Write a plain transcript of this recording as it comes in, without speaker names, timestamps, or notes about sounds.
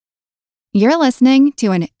You're listening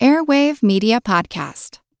to an Airwave Media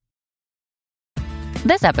Podcast.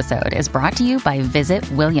 This episode is brought to you by Visit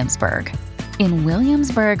Williamsburg. In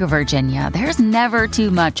Williamsburg, Virginia, there's never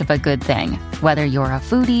too much of a good thing. Whether you're a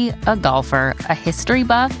foodie, a golfer, a history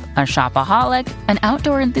buff, a shopaholic, an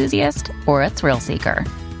outdoor enthusiast, or a thrill seeker,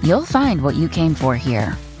 you'll find what you came for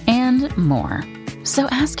here and more. So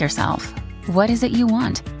ask yourself, what is it you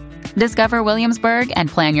want? Discover Williamsburg and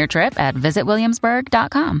plan your trip at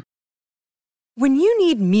visitwilliamsburg.com. When you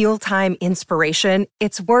need mealtime inspiration,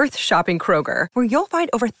 it's worth shopping Kroger, where you'll find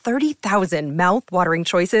over 30,000 mouth-watering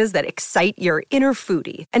choices that excite your inner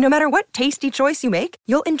foodie. And no matter what tasty choice you make,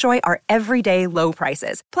 you'll enjoy our everyday low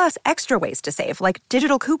prices, plus extra ways to save, like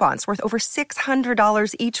digital coupons worth over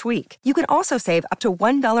 $600 each week. You can also save up to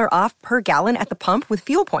 $1 off per gallon at the pump with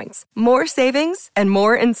fuel points. More savings and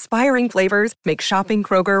more inspiring flavors make shopping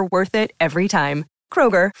Kroger worth it every time.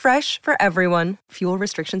 Kroger, fresh for everyone. Fuel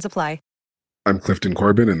restrictions apply. I'm Clifton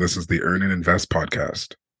Corbin, and this is the Earn and Invest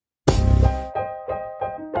podcast.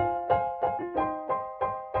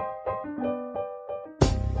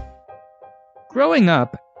 Growing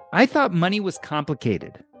up, I thought money was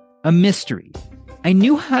complicated, a mystery. I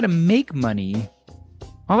knew how to make money.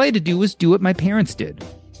 All I had to do was do what my parents did.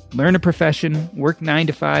 Learn a profession, work 9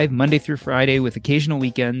 to 5, Monday through Friday with occasional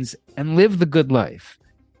weekends, and live the good life.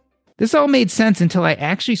 This all made sense until I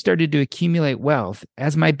actually started to accumulate wealth.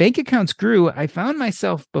 As my bank accounts grew, I found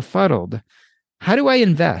myself befuddled. How do I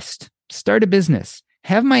invest, start a business,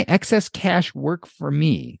 have my excess cash work for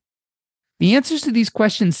me? The answers to these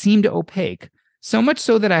questions seemed opaque, so much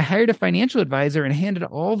so that I hired a financial advisor and handed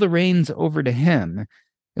all the reins over to him.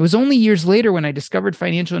 It was only years later when I discovered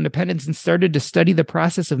financial independence and started to study the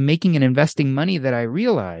process of making and investing money that I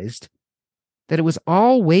realized that it was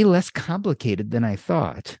all way less complicated than I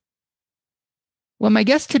thought. Well, my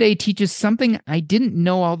guest today teaches something I didn't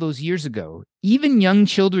know all those years ago. Even young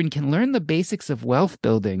children can learn the basics of wealth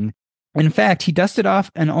building. In fact, he dusted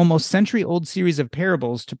off an almost century-old series of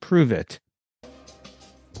parables to prove it.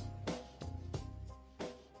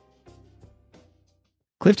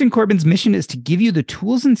 Clifton Corbin's mission is to give you the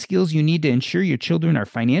tools and skills you need to ensure your children are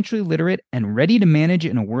financially literate and ready to manage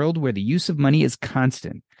in a world where the use of money is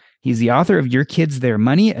constant. He's the author of Your Kids, Their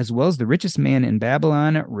Money, as well as The Richest Man in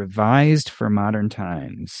Babylon, revised for modern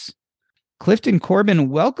times. Clifton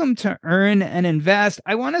Corbin, welcome to Earn and Invest.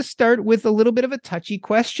 I want to start with a little bit of a touchy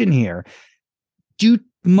question here. Do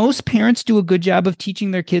most parents do a good job of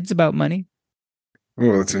teaching their kids about money?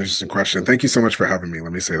 Oh, that's an interesting question. Thank you so much for having me.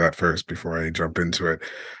 Let me say that first before I jump into it.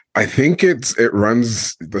 I think it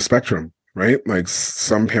runs the spectrum, right? Like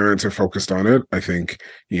some parents are focused on it. I think,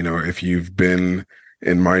 if you've been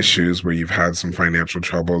in my shoes where you've had some financial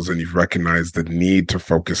troubles and you've recognized the need to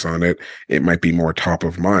focus on it, it might be more top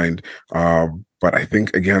of mind. But I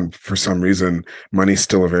think, again, for some reason, money's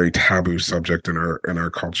still a very taboo subject in our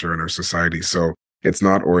culture and our society. So it's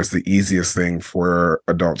not always the easiest thing for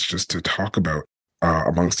adults just to talk about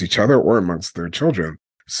amongst each other or amongst their children.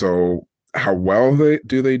 So how well they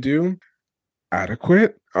do?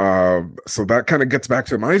 Adequate. So that kind of gets back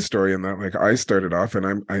to my story in that, like, I started off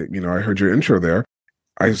and I heard your intro there.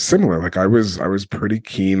 I was similar. Like I was pretty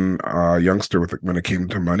keen youngster when it came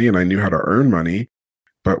to money, and I knew how to earn money.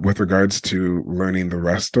 But with regards to learning the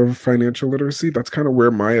rest of financial literacy, that's kind of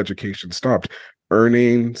where my education stopped.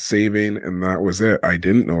 Earning, saving, and that was it. I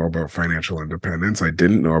didn't know about financial independence. I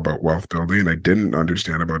didn't know about wealth building. I didn't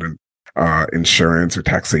understand about insurance or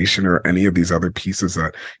taxation or any of these other pieces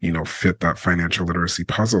that, fit that financial literacy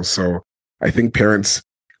puzzle. So I think parents,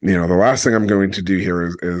 the last thing I'm going to do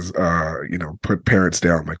here is put parents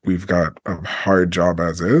down. Like, we've got a hard job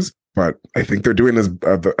as is, but I think they're doing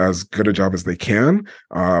as good a job as they can.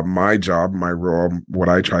 My job, my role, what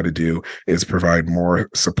I try to do is provide more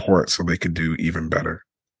support so they can do even better.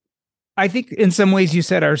 I think in some ways you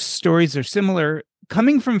said our stories are similar.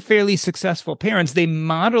 Coming from fairly successful parents, they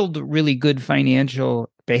modeled really good financial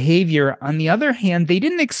behavior. On the other hand, they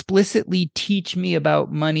didn't explicitly teach me about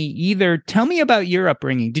money either. Tell me about your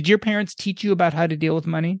upbringing. Did your parents teach you about how to deal with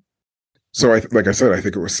money? So, like I said, I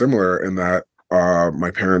think it was similar in that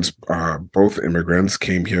my parents, both immigrants,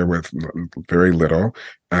 came here with very little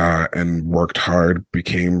and worked hard,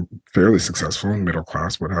 became fairly successful, middle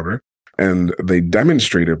class, whatever. And they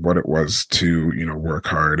demonstrated what it was to, work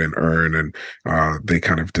hard and earn. And they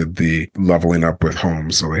kind of did the leveling up with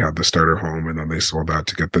homes. So they had the starter home, and then they sold that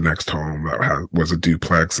to get the next home that was a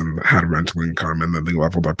duplex and had rental income. And then they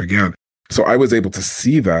leveled up again. So I was able to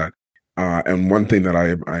see that. And one thing that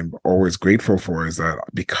I'm always grateful for is that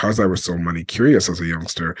because I was so money curious as a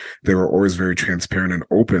youngster, they were always very transparent and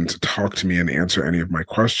open to talk to me and answer any of my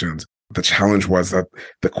questions. the challenge was that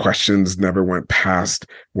the questions never went past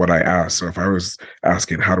what I asked. So if I was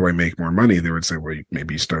asking, how do I make more money? They would say, well,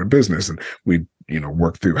 maybe you start a business, and we,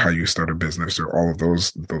 work through how you start a business or all of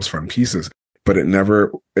those fun pieces. But it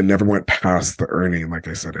never went past the earning. Like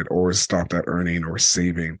I said, it always stopped at earning or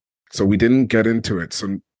saving. So we didn't get into it.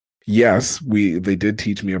 So yes, they did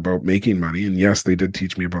teach me about making money. And yes, they did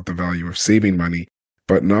teach me about the value of saving money,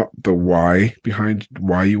 but not the why behind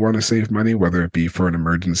why you want to save money, whether it be for an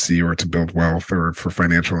emergency or to build wealth or for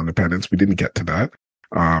financial independence. We didn't get to that.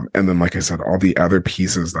 And then, like I said, all the other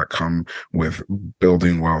pieces that come with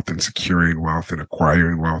building wealth and securing wealth and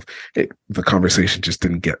acquiring wealth, the conversation just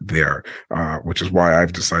didn't get there, which is why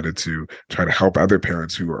I've decided to try to help other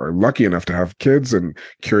parents who are lucky enough to have kids and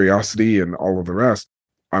curiosity and all of the rest.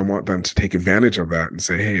 I want them to take advantage of that and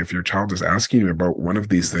say, hey, if your child is asking you about one of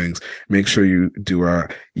these things, make sure you do a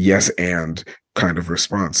yes and kind of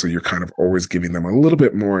response. So you're kind of always giving them a little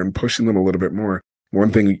bit more and pushing them a little bit more. One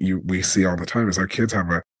thing we see all the time is our kids have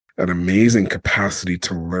an amazing capacity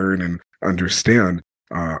to learn and understand.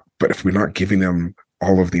 But if we're not giving them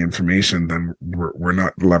all of the information, then we're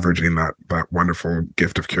not leveraging that wonderful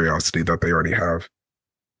gift of curiosity that they already have.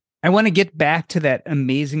 I want to get back to that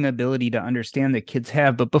amazing ability to understand that kids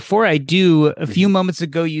have. But before I do, a few moments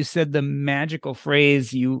ago, you said the magical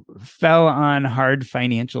phrase, you fell on hard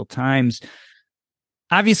financial times.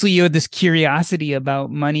 Obviously, you had this curiosity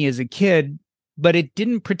about money as a kid, but it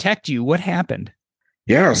didn't protect you. What happened?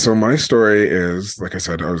 Yeah, so my story is, like I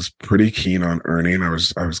said, I was pretty keen on earning. I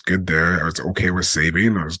was good there. I was okay with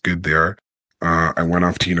saving. I was good there. I went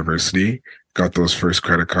off to university, got those first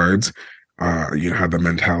credit cards. Had the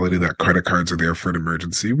mentality that credit cards are there for an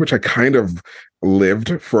emergency, which I kind of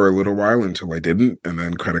lived for a little while until I didn't. And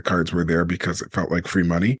then credit cards were there because it felt like free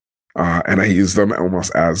money. And I used them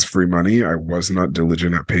almost as free money. I was not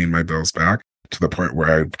diligent at paying my bills back, to the point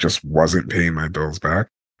where I just wasn't paying my bills back.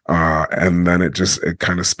 And then it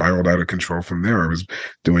kind of spiraled out of control from there. I was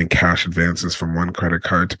doing cash advances from one credit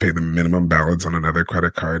card to pay the minimum balance on another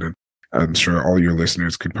credit card. And I'm sure all your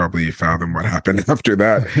listeners could probably fathom what happened after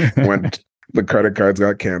that when the credit cards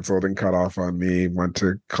got canceled and cut off on me, went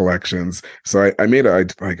to collections. So I made a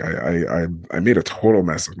total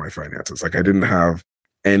mess of my finances. Like, I didn't have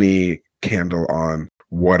any candle on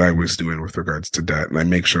what I was doing with regards to debt. And I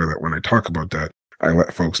make sure that when I talk about debt, I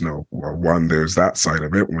let folks know, well, one, there's that side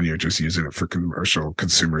of it when you're just using it for commercial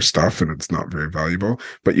consumer stuff and it's not very valuable.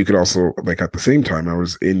 But you could also, like, at the same time, I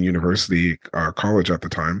was in university, college at the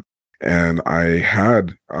time, and I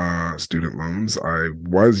had student loans. I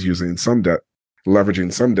was using some debt,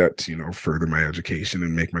 leveraging some debt to, further my education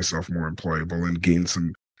and make myself more employable and gain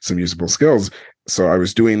some usable skills. So I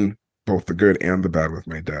was doing both the good and the bad with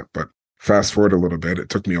my debt. But fast forward a little bit, it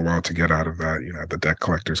took me a while to get out of that. The debt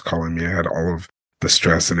collectors calling me. I had all of the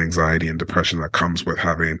stress and anxiety and depression that comes with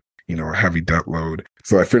having, a heavy debt load.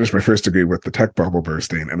 So I finished my first degree with the tech bubble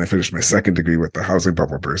bursting, and I finished my second degree with the housing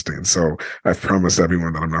bubble bursting. So I've promised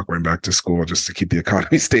everyone that I'm not going back to school just to keep the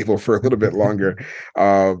economy stable for a little bit longer.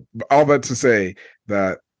 All that to say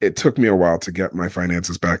that it took me a while to get my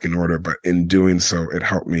finances back in order, but in doing so, it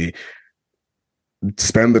helped me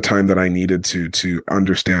spend the time that I needed to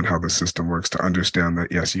understand how the system works, to understand that,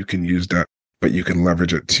 yes, you can use debt, but you can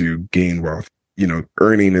leverage it to gain wealth.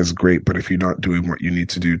 Earning is great, but if you're not doing what you need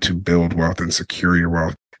to do to build wealth and secure your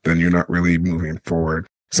wealth, then you're not really moving forward.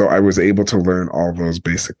 So I was able to learn all those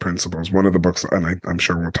basic principles. One of the books, and I'm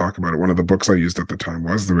sure we'll talk about it, one of the books I used at the time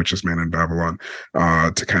was The Richest Man in Babylon,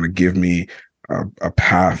 to kind of give me a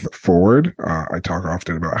path forward. I talk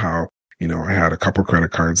often about how, I had a couple credit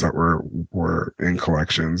cards that were in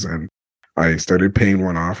collections, and I started paying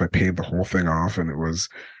one off. I paid the whole thing off, and it was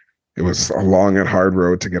a long and hard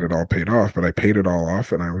road to get it all paid off, but I paid it all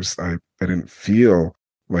off, and I didn't feel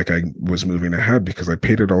like I was moving ahead because I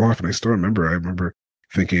paid it all off. And I remember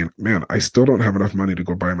thinking, man, I still don't have enough money to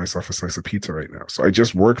go buy myself a slice of pizza right now. So I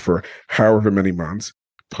just worked for however many months,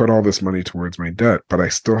 put all this money towards my debt, but I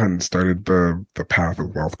still hadn't started the path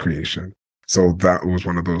of wealth creation. So that was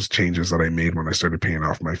one of those changes that I made when I started paying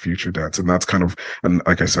off my future debts. And that's and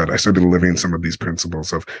like I said, I started living some of these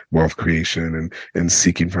principles of wealth creation and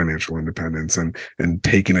seeking financial independence and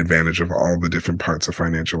taking advantage of all the different parts of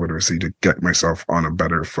financial literacy to get myself on a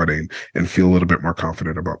better footing and feel a little bit more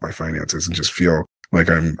confident about my finances and just feel like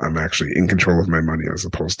I'm actually in control of my money as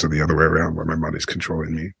opposed to the other way around where my money's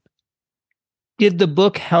controlling me. Did the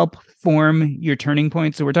book help form your turning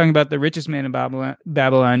point? So we're talking about The Richest Man in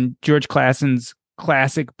Babylon, George Clason's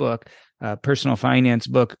classic book, personal finance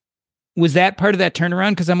book. Was that part of that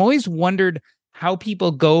turnaround? Because I'm always wondered how people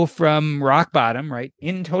go from rock bottom, right,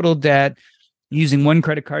 in total debt, using one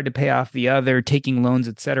credit card to pay off the other, taking loans,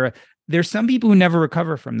 etc. there's some people who never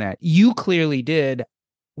recover from that. You clearly did.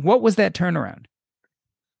 What was that turnaround?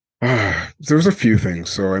 There was a few things.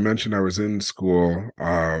 So I mentioned I was in school.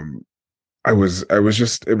 I was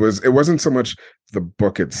just, it wasn't so much the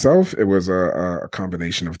book itself. It was a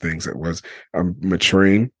combination of things. It was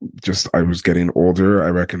maturing. Just, I was getting older. I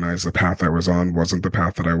recognized the path I was on wasn't the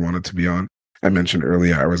path that I wanted to be on. I mentioned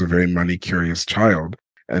earlier, I was a very money curious child,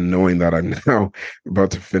 and knowing that I'm now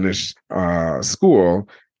about to finish school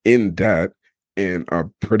in debt in a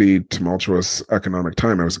pretty tumultuous economic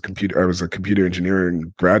time. I was a computer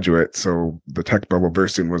engineering graduate. So the tech bubble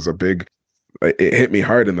bursting was it hit me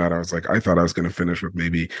hard in that I was like, I thought I was going to finish with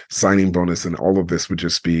maybe signing bonus and all of this would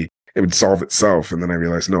just it would solve itself. And then I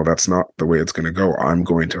realized, no, that's not the way it's going to go. I'm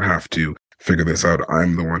going to have to figure this out.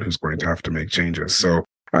 I'm the one who's going to have to make changes. So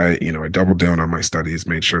I doubled down on my studies,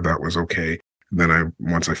 made sure that was okay. Then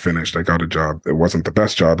once I finished, I got a job. It wasn't the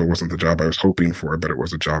best job. It wasn't the job I was hoping for, but it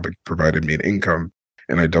was a job that provided me an income,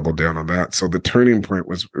 and I doubled down on that. So the turning point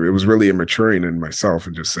was really a maturing in myself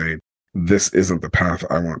and just saying, this isn't the path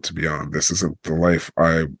I want to be on. This isn't the life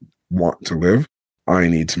I want to live. I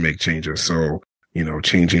need to make changes. So,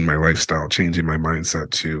 changing my lifestyle, changing my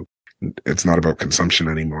mindset to, it's not about consumption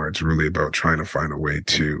anymore. It's really about trying to find a way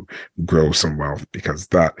to grow some wealth, because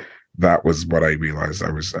that was what I realized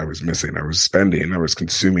I was missing. I was spending, I was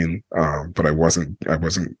consuming, but I wasn't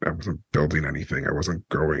building anything. I wasn't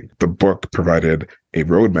growing. The book provided a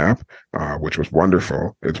roadmap, which was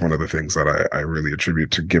wonderful. It's one of the things that I really attribute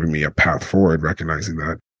to giving me a path forward, recognizing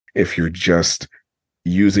that if you're just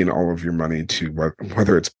using all of your money to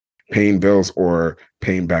whether it's paying bills or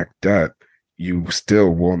paying back debt, you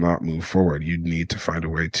still will not move forward. You need to find a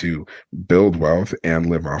way to build wealth and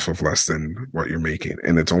live off of less than what you're making.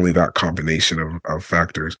 And it's only that combination of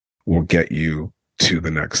factors will get you to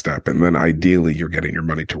the next step. And then ideally, you're getting your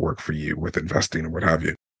money to work for you with investing and what have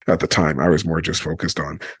you. At the time, I was more just focused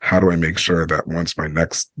on how do I make sure that once my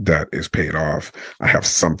next debt is paid off, I have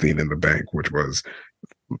something in the bank, which was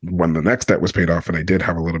when the next debt was paid off and I did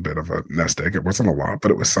have a little bit of a nest egg. It wasn't a lot,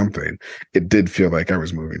 but it was something. It did feel like I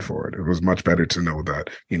was moving forward. It was much better to know that,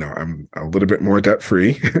 I'm a little bit more debt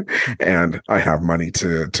free and I have money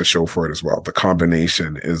to show for it as well. The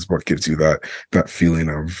combination is what gives you that feeling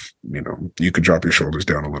of, you could drop your shoulders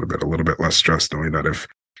down a little bit less stressed, knowing that if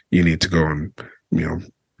you need to go and,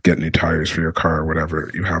 get new tires for your car or whatever,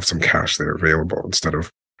 you have some cash there available instead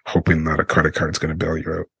of hoping that a credit card's going to bail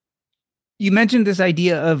you out. You mentioned this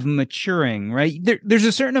idea of maturing, right? There's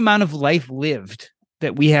a certain amount of life lived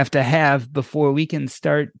that we have to have before we can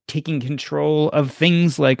start taking control of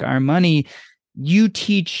things like our money. You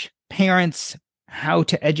teach parents how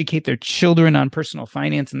to educate their children on personal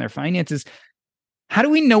finance and their finances. How do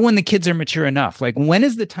we know when the kids are mature enough? Like, when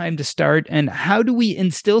is the time to start? And how do we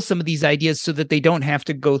instill some of these ideas so that they don't have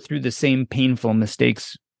to go through the same painful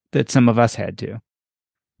mistakes that some of us had to?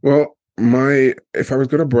 Well, if I was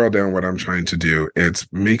going to boil down what I'm trying to do, it's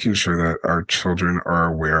making sure that our children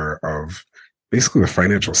are aware of basically the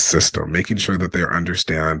financial system, making sure that they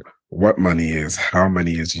understand what money is, how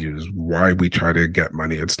money is used, why we try to get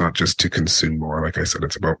money. It's not just to consume more. Like I said,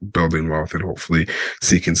 it's about building wealth and hopefully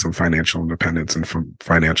seeking some financial independence and some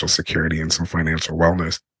financial security and some financial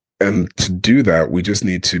wellness. And to do that, we just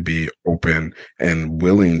need to be open and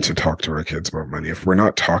willing to talk to our kids about money. If we're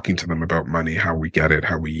not talking to them about money, how we get it,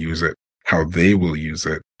 how we use it, how they will use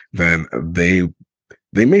it, then they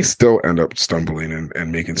may still end up stumbling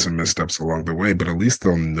and making some missteps along the way, but at least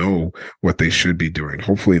they'll know what they should be doing.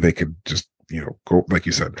 Hopefully they could just, go, like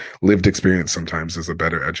you said, lived experience sometimes is a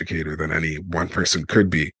better educator than any one person could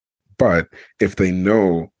be. But if they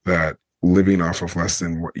know that living off of less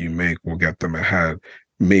than what you make will get them ahead,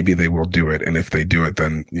 maybe they will do it. And if they do it,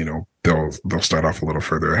 then, they'll start off a little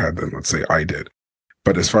further ahead than, let's say, I did.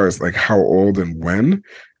 But as far as like how old and when,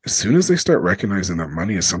 as soon as they start recognizing that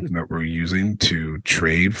money is something that we're using to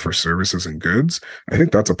trade for services and goods, I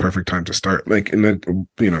think that's a perfect time to start. Like, and then,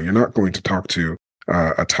 you're not going to talk to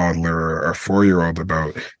a toddler or a 4-year-old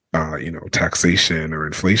about, taxation or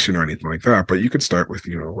inflation or anything like that. But you could start with,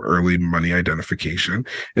 early money identification,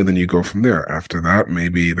 and then you go from there. After that,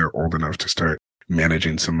 maybe they're old enough to start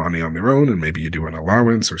managing some money on their own, and maybe you do an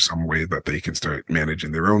allowance or some way that they can start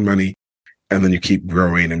managing their own money. And then you keep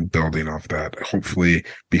growing and building off that. Hopefully,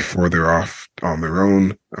 before they're off on their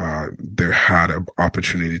own, they had an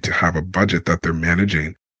opportunity to have a budget that they're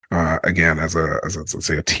managing. Again, as let's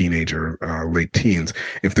say a teenager, late teens,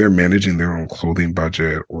 if they're managing their own clothing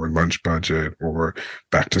budget or lunch budget or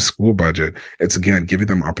back to school budget, it's again giving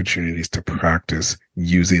them opportunities to practice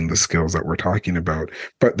using the skills that we're talking about.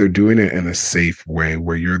 But they're doing it in a safe way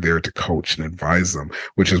where you're there to coach and advise them,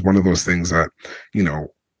 which is one of those things that,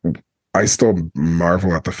 I still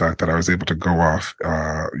marvel at the fact that I was able to go off,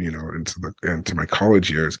 into my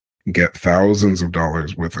college years, get thousands of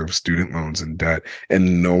dollars worth of student loans and debt,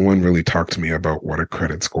 and no one really talked to me about what a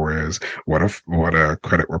credit score is, what a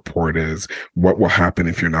credit report is, what will happen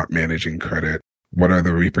if you're not managing credit. What are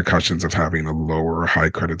the repercussions of having a low or high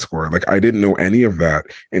credit score? Like, I didn't know any of that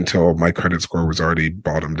until my credit score was already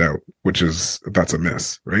bottomed out, that's a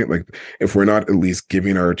miss, right? Like, if we're not at least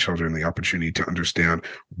giving our children the opportunity to understand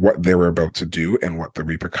what they were about to do and what the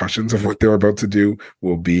repercussions of what they're about to do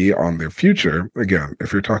will be on their future. Again,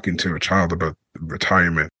 if you're talking to a child about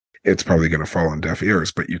retirement, it's probably going to fall on deaf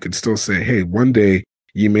ears, but you could still say, hey, one day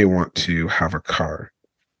you may want to have a car.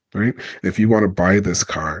 Right? If you want to buy this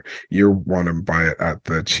car, you want to buy it at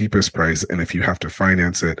the cheapest price. And if you have to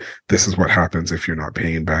finance it, this is what happens if you're not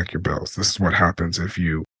paying back your bills. This is what happens if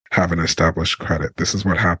you have an established credit. This is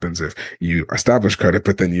what happens if you establish credit,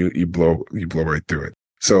 but then you blow right through it.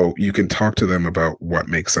 So you can talk to them about what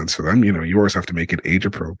makes sense for them. You always have to make it age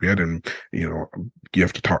appropriate, and, you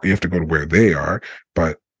have to go to where they are,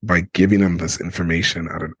 but by giving them this information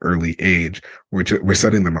at an early age, we're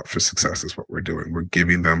setting them up for success is what we're doing. We're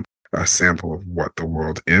giving them a sample of what the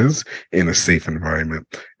world is in a safe environment.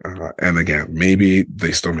 And again, maybe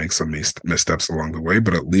they still make some missteps along the way,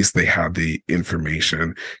 but at least they have the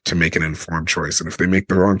information to make an informed choice. And if they make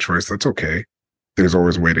the wrong choice, that's okay. There's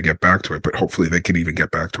always a way to get back to it, but hopefully they can even get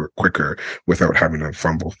back to it quicker without having to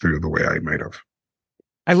fumble through the way I might have.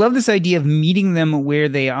 I love this idea of meeting them where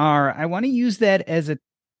they are. I want to use that as a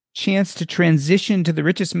chance to transition to The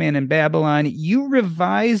Richest Man in Babylon. You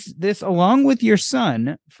revised this along with your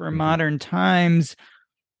son for modern times.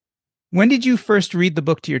 When did you first read the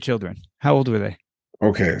book to your children? How old were they?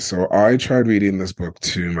 Okay, so I tried reading this book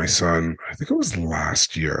to my son, I think it was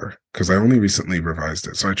last year, because I only recently revised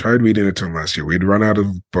it. So I tried reading it to him last year. We'd run out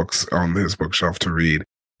of books on his bookshelf to read.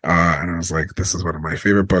 And I was like, this is one of my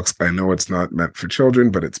favorite books. I know it's not meant for children,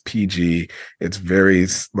 but it's PG. It's very,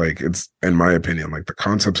 it's, in my opinion, like, the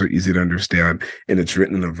concepts are easy to understand, and it's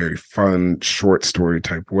written in a very fun, short story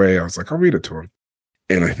type way. I was like, I'll read it to him.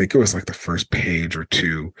 And I think it was like the first page or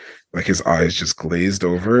two, like, his eyes just glazed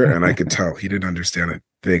over, and I could tell he didn't understand a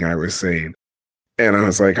thing I was saying. And I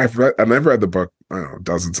was like, I've never read the book, I don't know,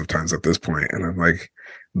 dozens of times at this point. And I'm like,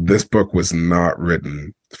 this book was not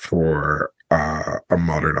written for a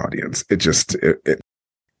modern audience.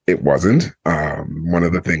 It wasn't. One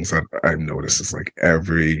of the things that I've noticed is, like,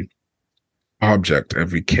 every object,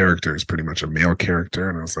 every character is pretty much a male character.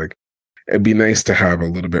 And I was like, it'd be nice to have a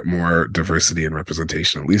little bit more diversity and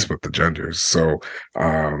representation, at least with the genders. So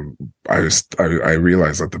I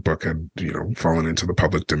realized that the book had, fallen into the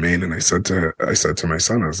public domain. And I said to my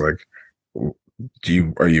son, I was like,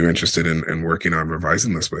 are you interested in working on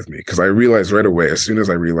revising this with me? Because I realized right away, as soon as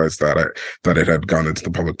I realized that it had gone into the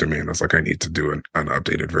public domain, I was like, I need to do an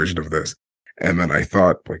updated version of this. And then I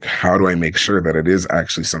thought, like, how do I make sure that it is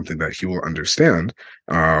actually something that he will understand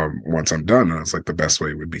once I'm done? And I was like, the best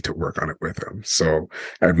way would be to work on it with him. So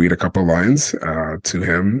I'd read a couple lines to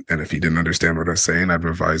him, and if he didn't understand what I was saying, I'd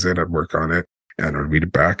revise it, I'd work on it, and I'd read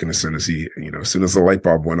it back. And as soon as as soon as the light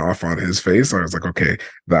bulb went off on his face, I was like, okay,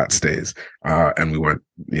 that stays. And we went,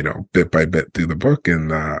 bit by bit through the book.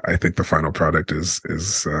 And I think the final product is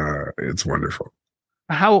it's wonderful.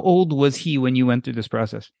 How old was he when you went through this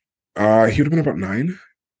process? He would have been about 9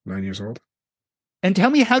 years old. And tell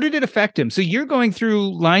me, how did it affect him? So you're going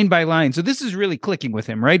through line by line. So this is really clicking with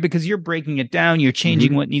him, right? Because you're breaking it down. You're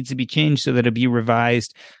changing what needs to be changed so that it'll be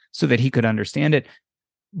revised so that he could understand it.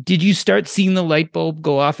 Did you start seeing the light bulb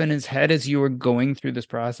go off in his head as you were going through this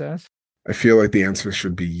process? I feel like the answer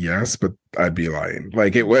should be yes, but I'd be lying.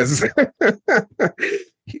 Like, it was.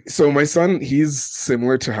 So my son, he's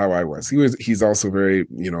similar to how I was. He's also very,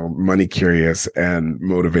 money curious and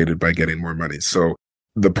motivated by getting more money. So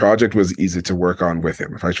the project was easy to work on with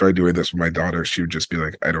him. If I tried doing this with my daughter, she would just be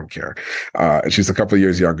like, I don't care. She's a couple of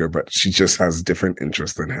years younger, but she just has different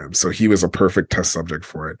interests than him. So he was a perfect test subject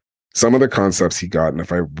for it. Some of the concepts he got, and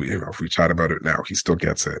if we chat about it now, he still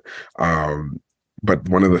gets it. But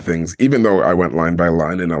one of the things, even though I went line by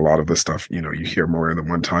line and a lot of the stuff, you hear more than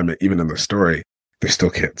one time, even in the story, they're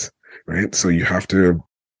still kids, right? So you have to,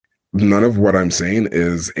 none of what I'm saying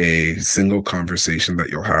is a single conversation that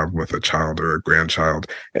you'll have with a child or a grandchild,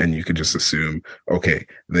 and you could just assume, okay,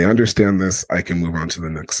 they understand this, I can move on to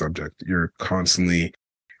the next subject. You're constantly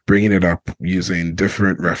bringing it up using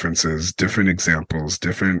different references, different examples,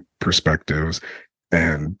 different perspectives,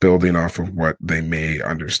 and building off of what they may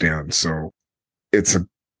understand. So it's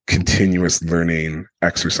continuous learning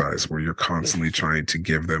exercise where you're constantly trying to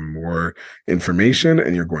give them more information,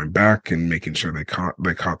 and you're going back and making sure they caught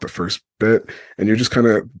the first bit. And you're just kind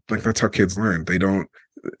of like, that's how kids learn. I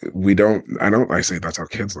say that's how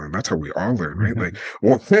kids learn. That's how we all learn, right? Like,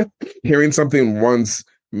 well, hearing something once,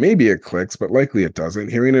 maybe it clicks, but likely it doesn't.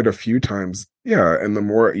 Hearing it a few times, yeah. And the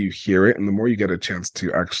more you hear it and the more you get a chance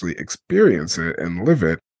to actually experience it and live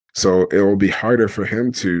it, so it will be harder for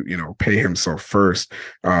him to, pay himself first,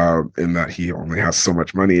 in that he only has so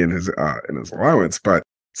much money in his allowance. But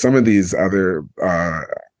some of these other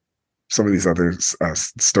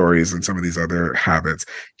stories and some of these other habits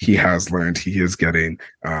he has learned, he is getting,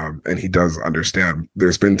 and he does understand.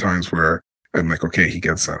 There's been times where I'm like, okay, he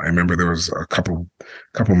gets that. I remember there was a couple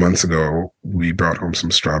months ago, we brought home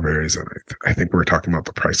some strawberries, and I think we were talking about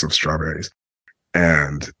the price of strawberries.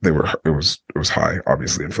 And it was high.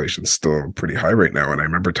 Obviously, inflation's still pretty high right now. And I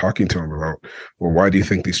remember talking to him about, well, why do you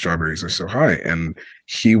think these strawberries are so high? And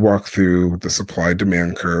he walked through the supply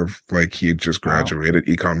demand curve like he had just graduated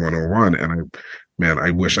Econ 101. And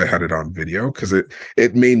I wish I had it on video, because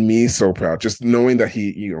it made me so proud. Just knowing that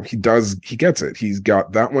he gets it. He's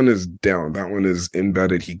got, that one is down. That one is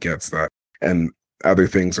embedded. He gets that. And other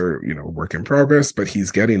things are, work in progress, but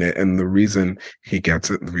he's getting it. And the reason he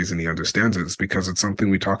gets it, the reason he understands it, is because it's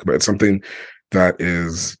something we talk about. It's something that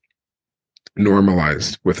is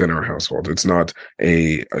normalized within our household. It's not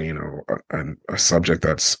a subject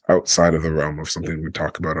that's outside of the realm of something we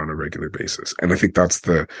talk about on a regular basis. And I think that's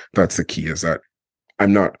the key, is that I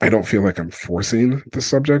don't feel like I'm forcing the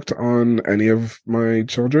subject on any of my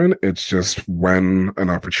children. It's just when an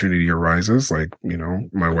opportunity arises, like,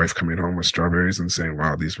 my wife coming home with strawberries and saying,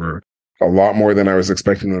 wow, these were a lot more than I was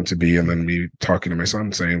expecting them to be. And then me talking to my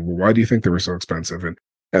son saying, well, why do you think they were so expensive?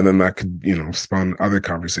 And then that could, spawn other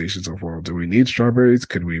conversations of, well, do we need strawberries?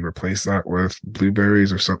 Could we replace that with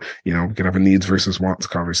blueberries or so? We could have a needs versus wants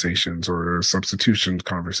conversations or a substitution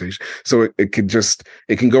conversation. So it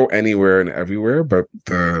can go anywhere and everywhere, but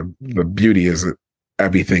the beauty is that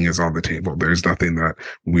everything is on the table. There's nothing that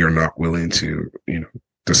we are not willing to,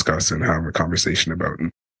 discuss and have a conversation about. And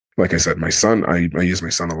like I said, my son, I use my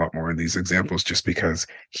son a lot more in these examples just because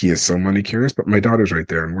he is so money curious, but my daughter's right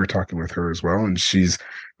there and we're talking with her as well. And she's,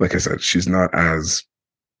 like I said, she's not as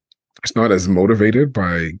motivated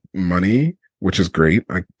by money, which is great.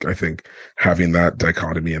 I think having that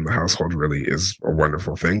dichotomy in the household really is a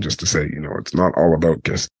wonderful thing, just to say, it's not all about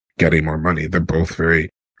just getting more money. They're both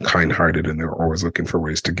very kind-hearted and they're always looking for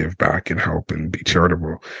ways to give back and help and be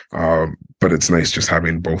charitable. But it's nice just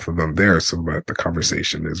having both of them there so that the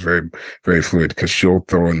conversation is very, very fluid, because she'll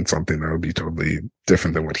throw in something that would be totally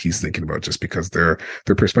different than what he's thinking about, just because their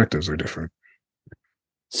perspectives are different.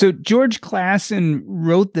 So George Clason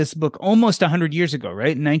wrote this book almost 100 years ago,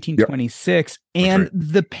 right? In 1926. Yep. And right.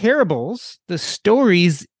 The parables, the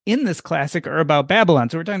stories in this classic are about Babylon.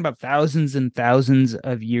 So we're talking about thousands and thousands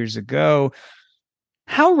of years ago.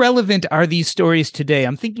 How relevant are these stories today?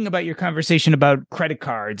 I'm thinking about your conversation about credit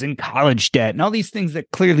cards and college debt and all these things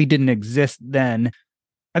that clearly didn't exist then.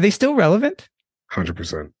 Are they still relevant?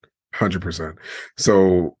 100%. 100%.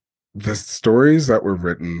 So the stories that were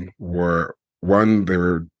written were, one, they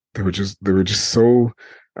were just so,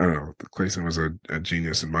 I don't know, Clayson was a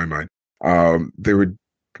genius in my mind. They were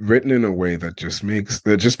written in a way that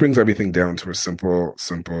just brings everything down to a simple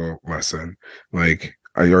lesson. Like,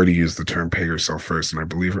 I already used the term pay yourself first, and I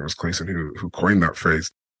believe it was Clayson who coined that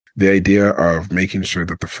phrase. The idea of making sure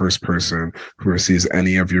that the first person who receives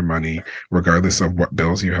any of your money, regardless of what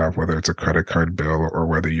bills you have, whether it's a credit card bill or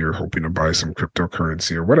whether you're hoping to buy some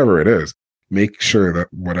cryptocurrency or whatever it is, make sure that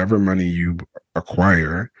whatever money you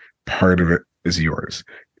acquire, part of it is yours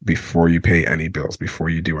before you pay any bills, before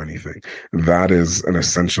you do anything. That is an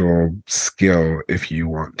essential skill if you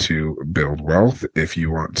want to build wealth, if you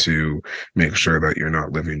want to make sure that you're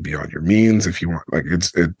not living beyond your means, if you want, like,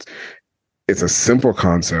 it's a simple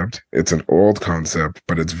concept. It's an old concept,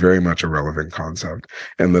 but it's very much a relevant concept.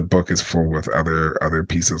 And the book is full with other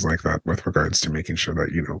pieces like that with regards to making sure that,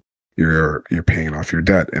 you're paying off your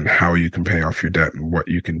debt and how you can pay off your debt and what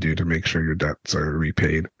you can do to make sure your debts are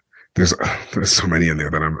repaid. There's so many in there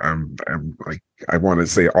that I'm like, I want to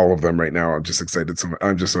say all of them right now. I'm just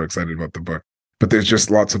so excited about the book, but there's just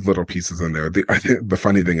lots of little pieces in there. I think the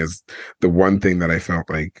funny thing is, the one thing that I felt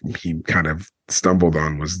like he kind of stumbled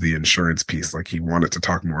on was the insurance piece. Like, he wanted to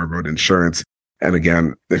talk more about insurance. And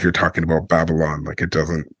again, if you're talking about Babylon, like,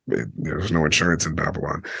 there's no insurance in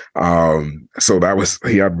Babylon. So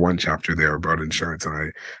he had one chapter there about insurance,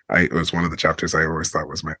 and it was one of the chapters I always thought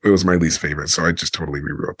was my least favorite. So I just totally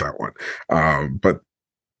rewrote that one. But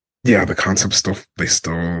Yeah, the concepts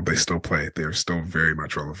still play. They're still very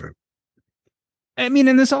much relevant. I mean,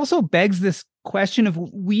 and this also begs this question of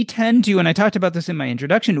we tend to, and I talked about this in my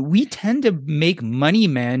introduction, we tend to make money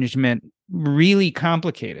management really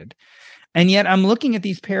complicated. And yet I'm looking at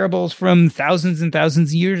these parables from thousands and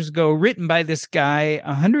thousands of years ago, written by this guy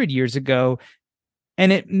 100 years ago.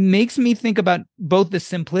 And it makes me think about both the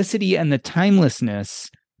simplicity and the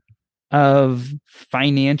timelessness of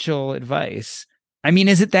financial advice. I mean,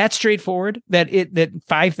 is it that straightforward that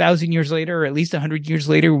 5,000 years later, or at least 100 years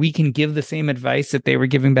later, we can give the same advice that they were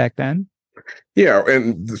giving back then? Yeah,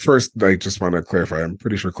 and first, I just want to clarify. I'm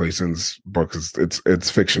pretty sure Clayton's book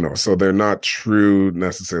it's fictional, so they're not true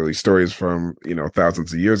necessarily stories from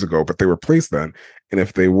thousands of years ago, but they were placed then. And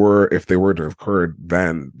if they were to have occurred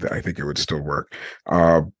then, I think it would still work.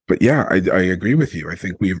 But yeah, I agree with you. I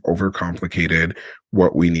think we've overcomplicated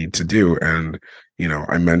what we need to do, and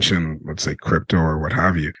I mentioned, let's say, crypto or what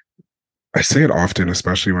have you. I say it often,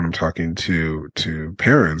 especially when I'm talking to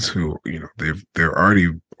parents who, they're already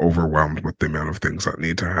overwhelmed with the amount of things that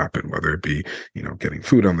need to happen, whether it be, getting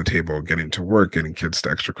food on the table, getting to work, getting kids to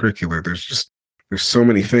extracurricular. There's so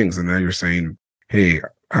many things. And now you're saying, hey,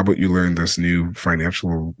 how about you learn this new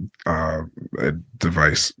financial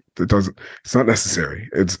device? It's not necessary.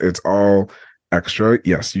 It's all extra.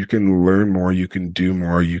 Yes, you can learn more, you can do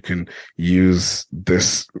more, you can use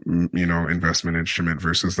this, investment instrument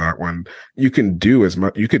versus that one. You can do as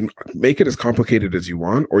much, you can make it as complicated as you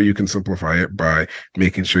want, or you can simplify it by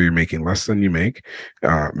making sure you're making less than you make,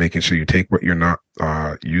 making sure you take what you're not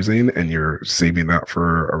using and you're saving that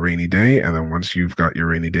for a rainy day. And then once you've got your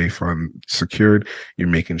rainy day fund secured, you're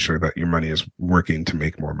making sure that your money is working to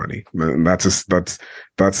make more money. And that's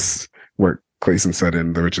what Clayton said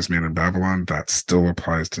in The Richest Man in Babylon. That still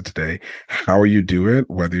applies to today. How you do it,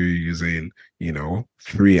 whether you're using,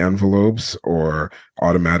 3 envelopes or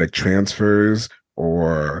automatic transfers,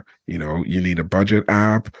 or, you need a budget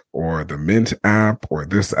app or the Mint app or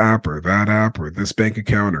this app or that app or this bank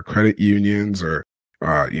account or credit unions or,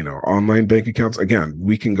 online bank accounts. Again,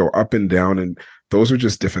 we can go up and down, and those are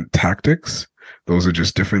just different tactics. Those are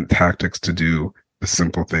just different tactics to do the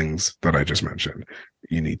simple things that I just mentioned.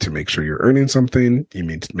 You need to make sure you're earning something. You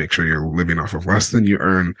need to make sure you're living off of less than you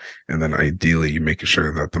earn. And then ideally, you make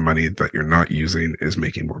sure that the money that you're not using is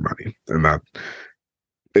making more money. And that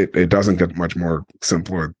it doesn't get much more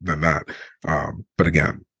simpler than that. But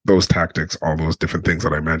again, those tactics, all those different things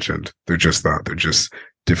that I mentioned, they're just that. They're just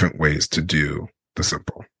different ways to do the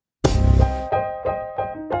simple.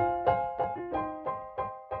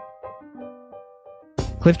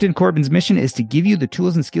 Clifton Corbin's mission is to give you the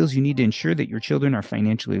tools and skills you need to ensure that your children are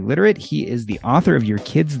financially literate. He is the author of Your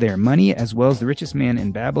Kids, Their Money, as well as The Richest Man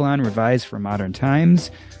in Babylon, revised for modern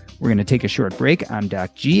times. We're going to take a short break. I'm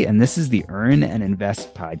Doc G, and this is the Earn and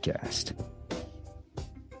Invest podcast.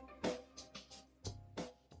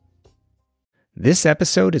 This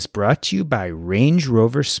episode is brought to you by Range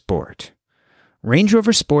Rover Sport. Range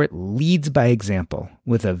Rover Sport leads by example.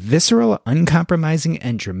 With a visceral, uncompromising,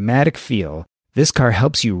 and dramatic feel, this car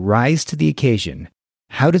helps you rise to the occasion.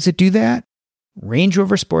 How does it do that? Range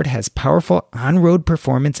Rover Sport has powerful on-road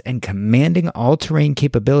performance and commanding all-terrain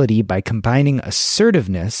capability by combining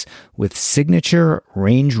assertiveness with signature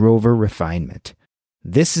Range Rover refinement.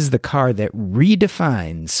 This is the car that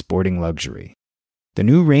redefines sporting luxury. The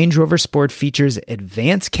new Range Rover Sport features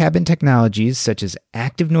advanced cabin technologies such as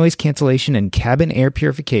active noise cancellation and cabin air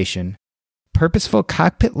purification, purposeful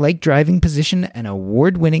cockpit-like driving position, and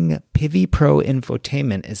award-winning Pivi Pro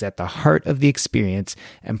infotainment is at the heart of the experience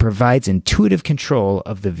and provides intuitive control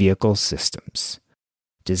of the vehicle systems.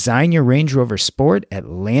 Design your Range Rover Sport at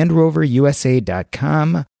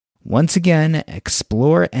LandRoverUSA.com. Once again,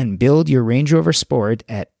 explore and build your Range Rover Sport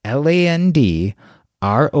at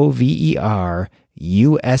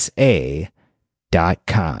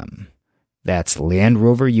LandRoverUSA.com. That's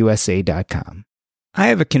LandRoverUSA.com. I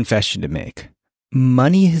have a confession to make.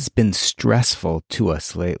 Money has been stressful to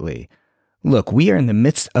us lately. Look, we are in the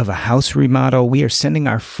midst of a house remodel. We are sending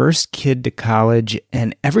our first kid to college,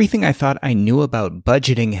 and everything I thought I knew about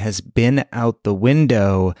budgeting has been out the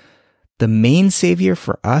window. The main savior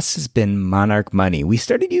for us has been Monarch Money. We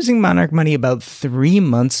started using Monarch Money about 3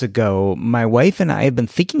 months ago. My wife and I have been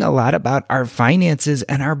thinking a lot about our finances,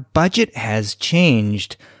 and our budget has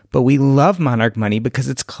changed. But we love Monarch Money because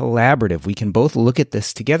it's collaborative. We can both look at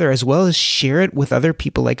this together as well as share it with other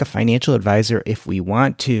people like a financial advisor if we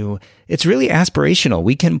want to. It's really aspirational.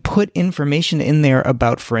 We can put information in there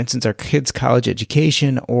about, for instance, our kids' college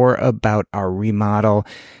education or about our remodel,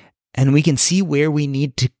 and we can see where we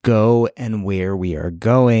need to go and where we are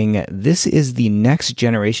going. This is the next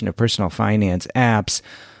generation of personal finance apps.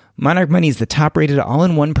 Monarch Money is the top-rated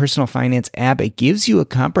all-in-one personal finance app. It gives you a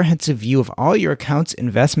comprehensive view of all your accounts,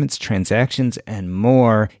 investments, transactions, and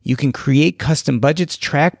more. You can create custom budgets,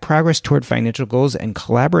 track progress toward financial goals, and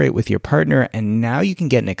collaborate with your partner. And now you can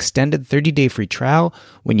get an extended 30-day free trial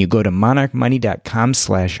when you go to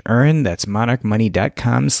monarchmoney.com/earn. That's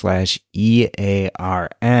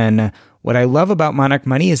monarchmoney.com/EARN. What I love about Monarch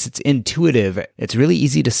Money is it's intuitive. It's really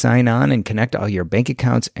easy to sign on and connect all your bank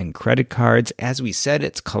accounts and credit cards. As we said,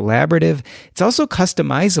 it's collaborative. It's also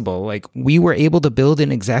customizable. Like, we were able to build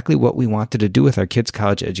in exactly what we wanted to do with our kids'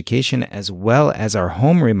 college education as well as our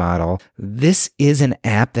home remodel. This is an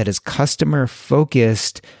app that is customer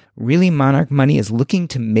focused. Really, Monarch Money is looking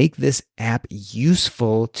to make this app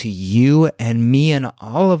useful to you and me and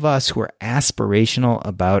all of us who are aspirational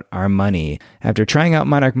about our money. After trying out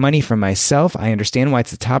Monarch Money for myself, I understand why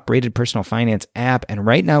it's the top-rated personal finance app. And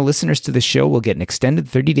right now, listeners to the show will get an extended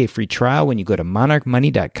 30-day free trial when you go to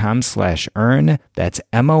monarchmoney.com/earn. That's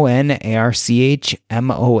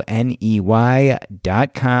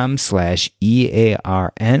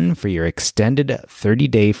monarchmoney.com/EARN for your extended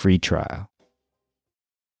 30-day free trial.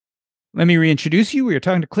 Let me reintroduce you. We are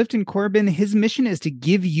talking to Clifton Corbin. His mission is to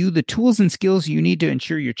give you the tools and skills you need to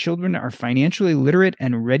ensure your children are financially literate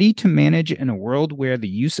and ready to manage in a world where the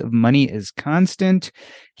use of money is constant.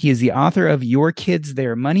 He is the author of Your Kids,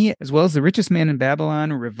 Their Money, as well as The Richest Man in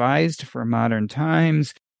Babylon, revised for modern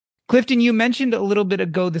times. Clifton, you mentioned a little bit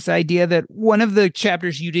ago this idea that one of the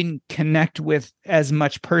chapters you didn't connect with as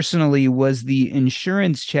much personally was the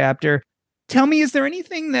insurance chapter. Tell me, is there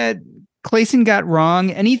anything that Clayson got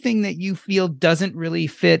wrong? Anything that you feel doesn't really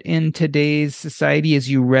fit in today's society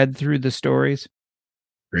as you read through the stories?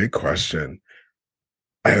 Great question.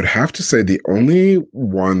 I would have to say the only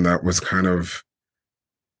one that was kind of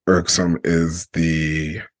irksome is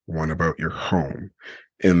the one about your home,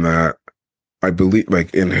 in that I believe,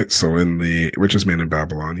 like, in the Richest Man in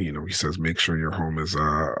Babylon, he says, make sure your home is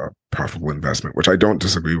a profitable investment, which I don't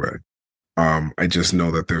disagree with. I just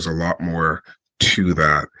know that there's a lot more to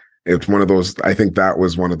that. It's one of those, I think that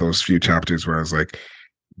was one of those few chapters where I was like,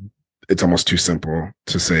 it's almost too simple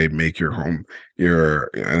to say, make your home an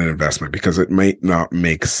investment, because it might not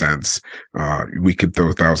make sense. We could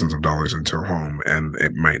throw thousands of dollars into a home and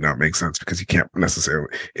it might not make sense because you can't necessarily,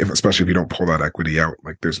 especially if you don't pull that equity out,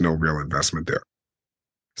 like, there's no real investment there.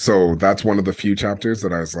 So that's one of the few chapters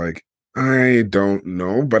that I was like, I don't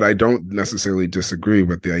know, but I don't necessarily disagree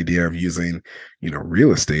with the idea of using,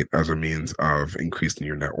 real estate as a means of increasing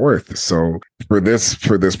your net worth. So for this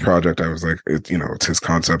project, I was like, it's his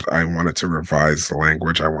concept. I wanted to revise the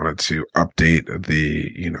language. I wanted to update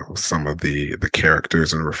some of the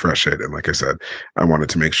characters and refresh it. And like I said, I wanted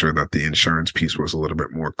to make sure that the insurance piece was a little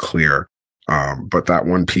bit more clear. But that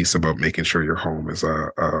one piece about making sure your home is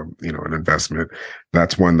an investment,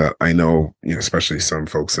 that's one that I know, especially some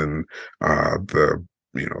folks in the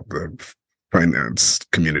finance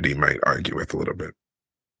community might argue with a little bit.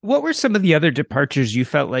 What were some of the other departures you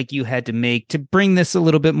felt like you had to make to bring this a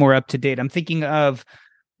little bit more up to date? I'm thinking of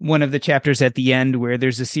one of the chapters at the end where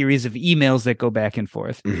there's a series of emails that go back and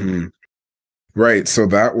forth. Mm-hmm. Right. So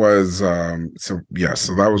that was, so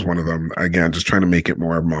that was one of them. Again, just trying to make it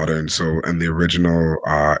more modern. So in the original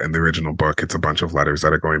book, it's a bunch of letters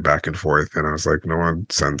that are going back and forth. And I was like, no one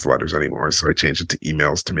sends letters anymore. So I changed it to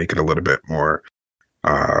emails to make it a little bit more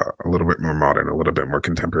modern, a little bit more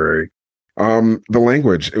contemporary. The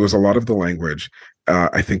language, it was a lot of the language.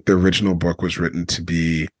 I think the original book was written to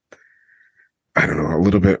be, I don't know, a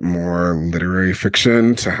little bit more literary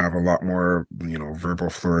fiction, to have a lot more, verbal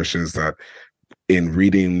flourishes that, in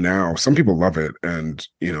reading now, some people love it. And,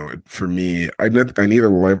 for me, I neither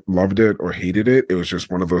loved it or hated it. It was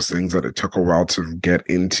just one of those things that it took a while to get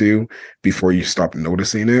into before you stopped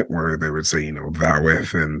noticing it, where they would say,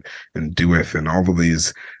 thoueth and doeth and all of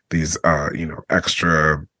these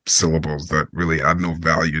extra syllables that really add no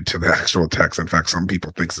value to the actual text. In fact, some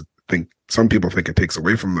people think it takes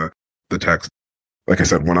away from the text. Like I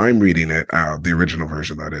said, when I'm reading it, the original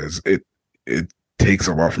version, that is, it takes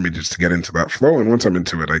a while for me just to get into that flow. And once I'm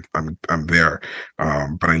into it, I'm there.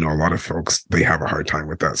 But I know a lot of folks, they have a hard time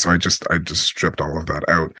with that. So I just stripped all of that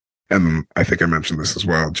out. And I think I mentioned this as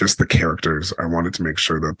well, just the characters. I wanted to make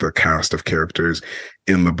sure that the cast of characters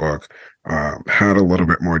in the book had a little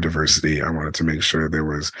bit more diversity. I wanted to make sure there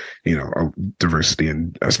was, a diversity,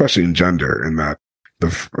 and especially in gender, in that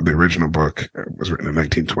the original book was written in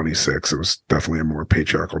 1926. It was definitely a more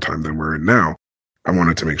patriarchal time than we're in now. I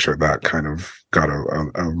wanted to make sure that kind of got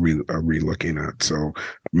a re-looking at. So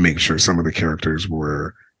make sure some of the characters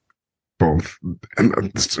were both,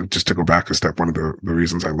 and just to go back a step, one of the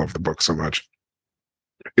reasons I love the book so much,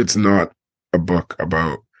 it's not a book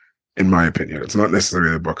about in my opinion. It's not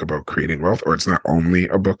necessarily a book about creating wealth, or it's not only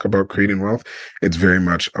a book about creating wealth. It's very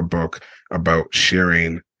much a book about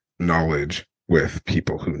sharing knowledge with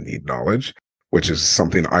people who need knowledge, which is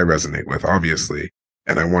something I resonate with, obviously.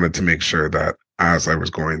 And I wanted to make sure that as I was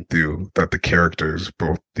going through, that the characters,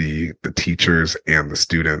 both the teachers and the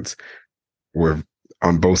students, were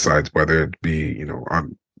on both sides, whether it be,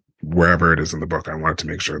 on wherever it is in the book. I wanted to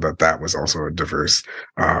make sure that that was also a diverse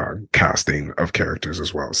casting of characters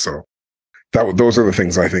as well. So those are the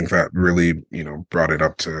things I think that really, brought it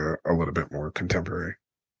up to a little bit more contemporary.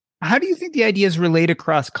 How do you think the ideas relate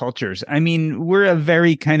across cultures? I mean, we're a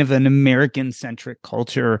very kind of an American-centric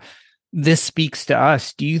culture. This speaks to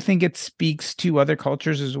us. Do you think it speaks to other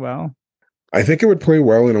cultures as well? I think it would play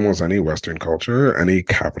well in almost any Western culture, any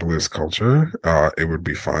capitalist culture. It would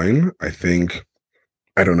be fine.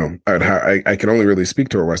 I don't know. I can only really speak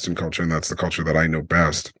to a Western culture, and that's the culture that I know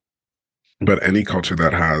best. But any culture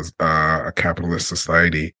that has a capitalist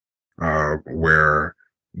society where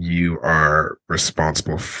you are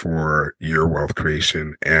responsible for your wealth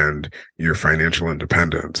creation and your financial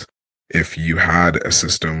independence. If you had a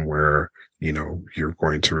system where, you're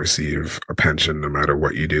going to receive a pension no matter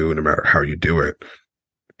what you do, no matter how you do it,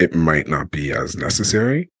 it might not be as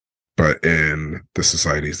necessary. But in the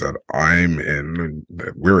societies that I'm in, and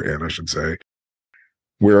that we're in, I should say,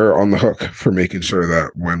 we're on the hook for making sure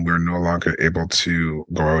that when we're no longer able to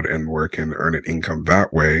go out and work and earn an income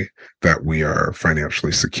that way, that we are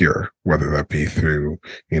financially secure, whether that be through,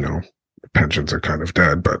 pensions are kind of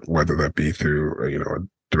dead, but whether that be through, a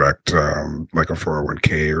direct, like a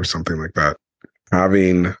 401k or something like that.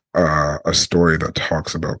 Having a story that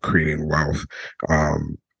talks about creating wealth,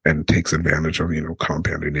 and takes advantage of,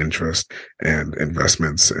 compounding interest and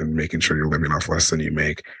investments and making sure you're living off less than you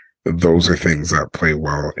make. Those are things that play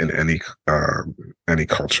well in any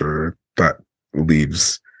culture that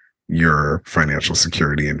leaves your financial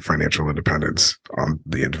security and financial independence on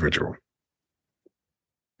the individual.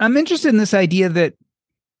 I'm interested in this idea that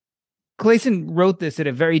Clayson wrote this at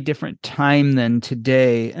a very different time than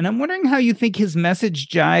today. And I'm wondering how you think his message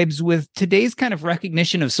jibes with today's kind of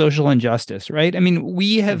recognition of social injustice, right? I mean,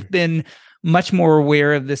 we have been much more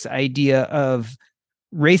aware of this idea of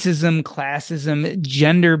racism, classism,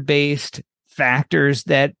 gender-based factors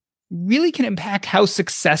that really can impact how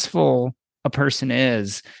successful a person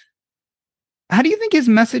is. How do you think his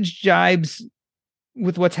message jibes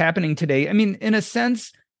with what's happening today? I mean, in a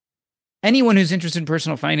sense, anyone who's interested in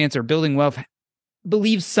personal finance or building wealth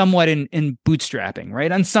believes somewhat in bootstrapping,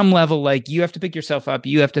 right? On some level, like you have to pick yourself up,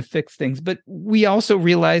 you have to fix things. But we also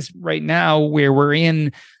realize right now where we're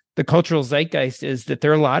in the cultural zeitgeist is that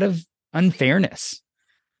there are a lot of unfairness.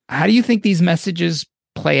 How do you think these messages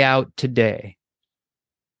play out today?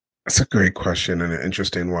 That's a great question and an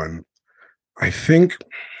interesting one. I think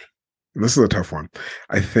this is a tough one.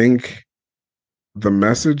 I think the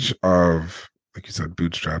message of, like you said,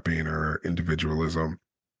 bootstrapping or individualism,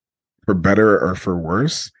 for better or for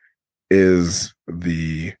worse, is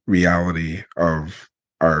the reality of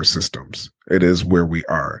our systems. It is where we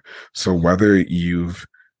are. So whether you've,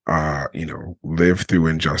 lived through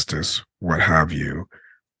injustice, what have you,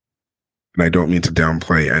 and I don't mean to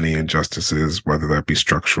downplay any injustices, whether that be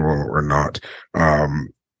structural or not,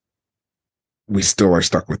 we still are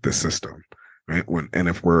stuck with this system, right?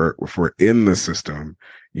 If we're in the system,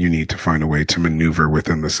 you need to find a way to maneuver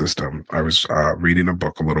within the system. I was reading a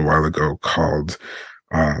book a little while ago called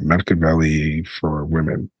Machiavelli for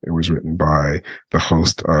Women. It was written by the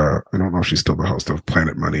host, I don't know if she's still the host of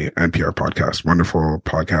Planet Money, NPR podcast, wonderful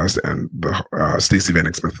podcast, and the Stacey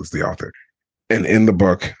Vanek Smith is the author. And in the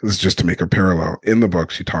book, this is just to make a parallel, in the book,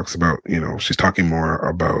 she talks about, she's talking more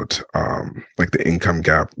about like the income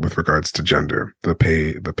gap with regards to gender,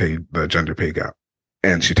 the gender pay gap.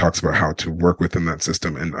 And she talks about how to work within that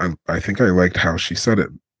system. And I think I liked how she said it,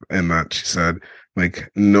 in that she said, like,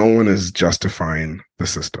 no one is justifying the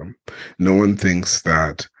system. No one thinks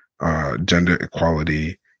that gender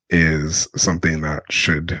equality is something that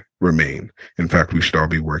should remain. In fact, we should all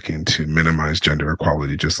be working to minimize gender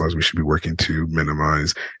equality, just as we should be working to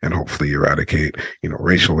minimize and hopefully eradicate,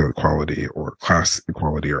 racial equality or class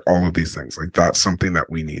equality or all of these things. Like, that's something that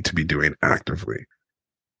we need to be doing actively.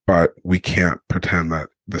 But we can't pretend that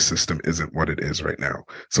the system isn't what it is right now.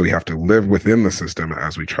 So we have to live within the system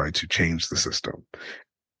as we try to change the system.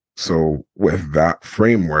 So with that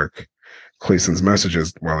framework, Clayson's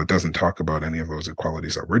messages, while it doesn't talk about any of those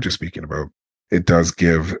equalities that we're just speaking about, it does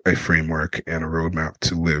give a framework and a roadmap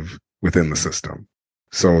to live within the system.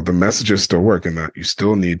 So the messages still work in that you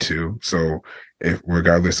still need to. So if,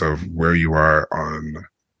 regardless of where you are on,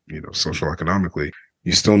 social economically,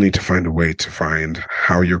 you still need to find a way to find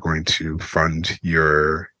how you're going to fund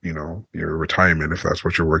your, your retirement, if that's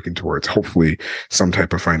what you're working towards. Hopefully some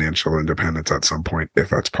type of financial independence at some point, if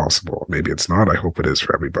that's possible. Maybe it's not. I hope it is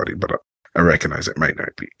for everybody, but I recognize it might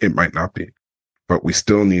not be. It might not be. But we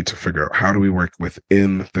still need to figure out, how do we work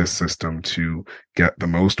within this system to get the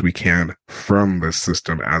most we can from this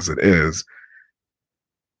system as it is.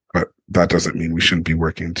 But that doesn't mean we shouldn't be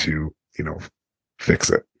working to, fix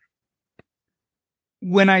it.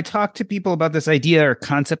 When I talk to people about this idea or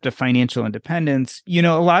concept of financial independence, a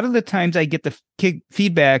lot of the times I get the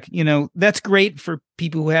feedback, that's great for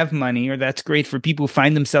people who have money, or that's great for people who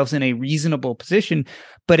find themselves in a reasonable position,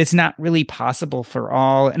 but it's not really possible for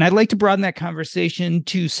all. And I'd like to broaden that conversation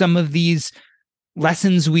to some of these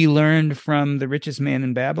lessons we learned from the richest man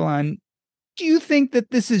in Babylon. Do you think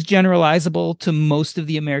that this is generalizable to most of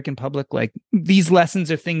the American public? Like, these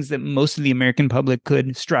lessons are things that most of the American public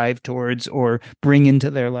could strive towards or bring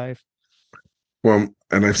into their life? Well,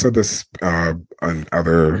 and I've said this on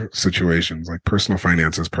other situations, like personal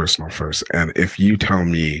finance is personal first. And if you tell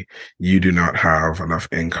me you do not have enough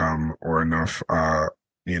income or enough,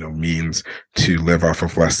 means to live off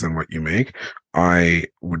of less than what you make, I'm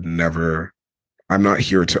not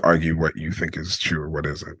here to argue what you think is true or what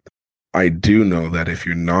isn't. I do know that if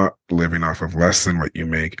you're not living off of less than what you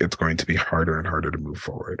make, it's going to be harder and harder to move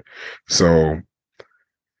forward. So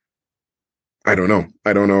I don't know.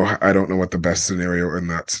 I don't know what the best scenario in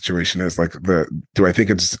that situation is. Like, do I think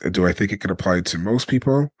it could apply to most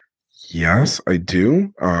people? Yes, I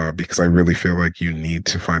do. Because I really feel like you need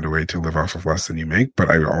to find a way to live off of less than you make. But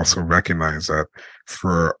I also recognize that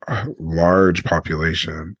for a large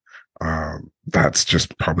population, that's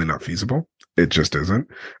just probably not feasible. It just isn't.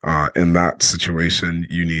 In that situation,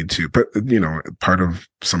 you need to, but part of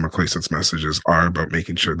some of Clifton's messages are about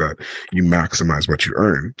making sure that you maximize what you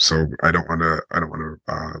earn. So I don't want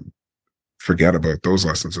to forget about those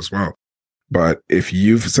lessons as well. But if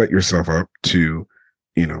you've set yourself up to,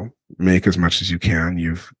 make as much as you can,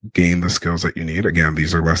 you've gained the skills that you need. Again,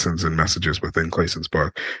 these are lessons and messages within Clifton's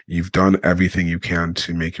book. You've done everything you can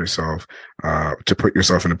to make yourself, to put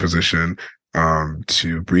yourself in a position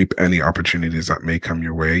to reap any opportunities that may come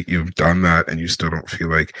your way. You've done that and you still don't feel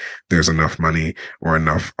like there's enough money or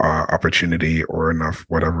enough opportunity or enough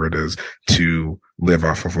whatever it is to live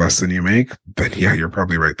off of less than you make, then yeah, you're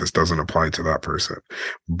probably right. This doesn't apply to that person.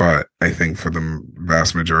 But I think for the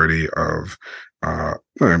vast majority of,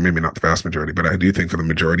 maybe not the vast majority, but I do think for the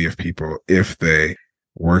majority of people, if they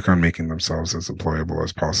work on making themselves as employable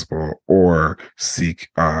as possible or seek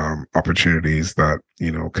opportunities that,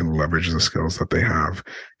 can leverage the skills that they have,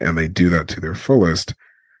 and they do that to their fullest,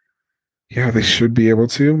 yeah, they should be able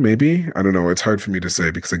to, maybe. I don't know. It's hard for me to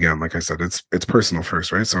say because, again, like I said, it's personal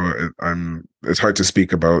first, right? So it's hard to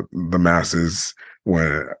speak about the masses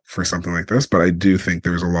for something like this, but I do think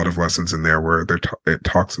there's a lot of lessons in there where it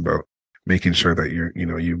talks about making sure that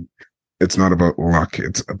it's not about luck.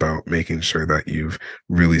 It's about making sure that you've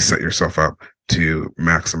really set yourself up to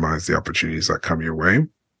maximize the opportunities that come your way.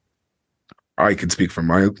 I can speak from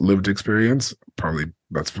my lived experience.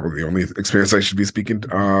 That's probably the only experience I should be speaking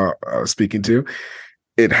to.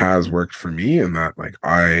 It has worked for me in that, like,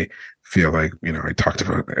 I feel like, I talked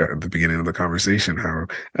about at the beginning of the conversation how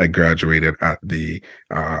I graduated at in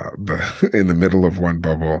the middle of one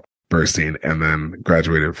bubble bursting, and then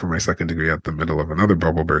graduated for my second degree at the middle of another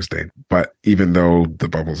bubble bursting. But even though the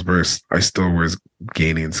bubbles burst, I still was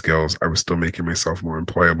gaining skills. I was still making myself more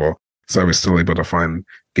employable. So I was still able to find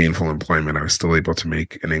gainful employment. I was still able to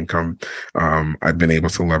make an income. I've been able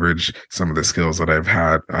to leverage some of the skills that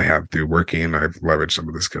I had through working. I've leveraged some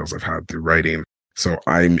of the skills I've had through writing. So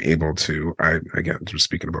I'm able to, again, just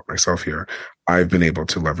speaking about myself here, I've been able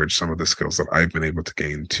to leverage some of the skills that I've been able to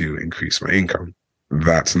gain to increase my income.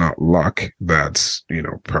 That's not luck. That's,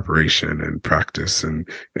 preparation and practice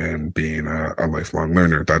and being a lifelong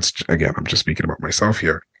learner. That's, again, I'm just speaking about myself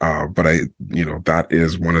here. But that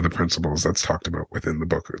is one of the principles that's talked about within the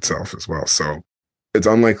book itself as well. So it's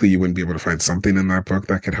unlikely you wouldn't be able to find something in that book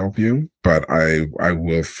that could help you. But I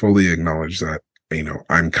will fully acknowledge that,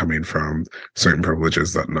 I'm coming from certain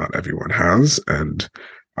privileges that not everyone has. And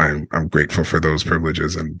I'm grateful for those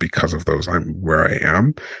privileges, and because of those, I'm where I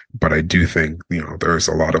am. But I do think, there's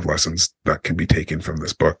a lot of lessons that can be taken from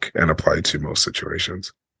this book and applied to most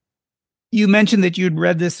situations. You mentioned that you'd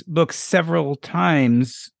read this book several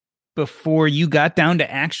times before you got down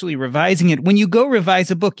to actually revising it. When you go revise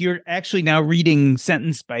a book, you're actually now reading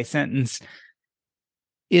sentence by sentence.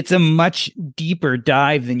 It's a much deeper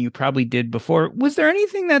dive than you probably did before. Was there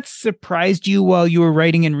anything that surprised you while you were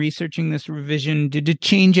writing and researching this revision? Did it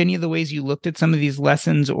change any of the ways you looked at some of these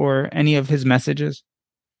lessons or any of his messages?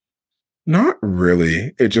 Not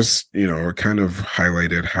really. It just, it kind of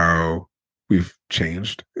highlighted how we've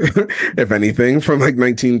changed, if anything, from like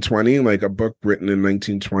 1920, like a book written in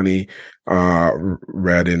 1920,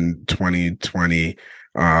 read in 2020,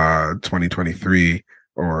 2023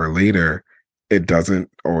 or later. It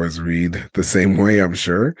doesn't always read the same way, I'm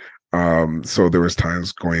sure. So there was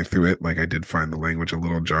times going through it, like I did find the language a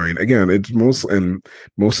little jarring. Again, most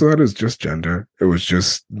of that is just gender. It was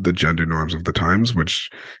just the gender norms of the times, which,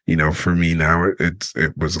 for me now, it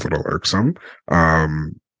was a little irksome.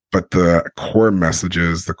 But the core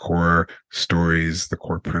messages, the core stories, the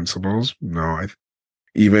core principles, no,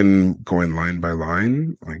 even going line by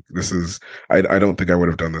line, like I don't think I would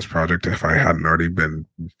have done this project if I hadn't already been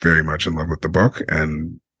very much in love with the book.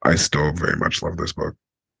 And I still very much love this book.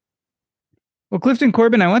 Well, Clifton,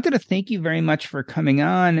 Corbin, I wanted to thank you very much for coming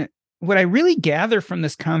on. What I really gather from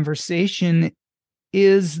this conversation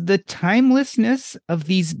is the timelessness of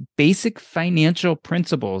these basic financial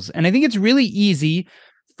principles. And I think it's really easy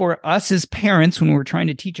for us as parents when we're trying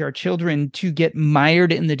to teach our children to get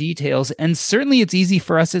mired in the details. And certainly it's easy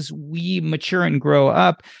for us as we mature and grow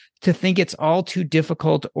up to think it's all too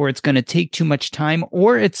difficult, or it's going to take too much time,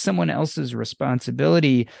 or it's someone else's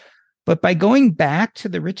responsibility. But by going back to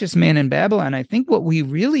the richest man in Babylon, I think what we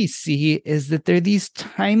really see is that there are these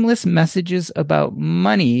timeless messages about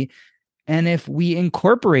money. And if we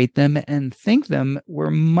incorporate them and think them, we're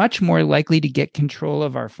much more likely to get control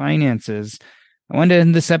of our finances. I want to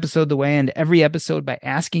end this episode the way I end every episode by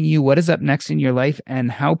asking you what is up next in your life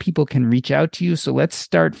and how people can reach out to you. So let's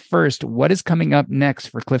start first. What is coming up next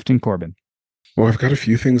for Clifton Corbin? Well, I've got a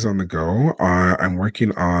few things on the go. I'm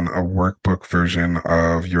working on a workbook version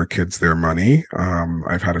of Your Kids, Their Money.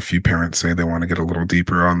 I've had a few parents say they want to get a little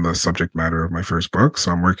deeper on the subject matter of my first book,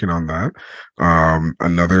 so I'm working on that.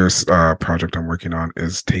 Another project I'm working on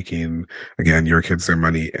is taking, again, Your Kids, Their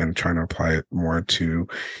Money and trying to apply it more to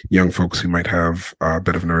young folks who might have a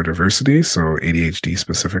bit of neurodiversity, so ADHD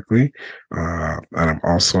specifically. And I'm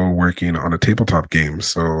also working on a tabletop game.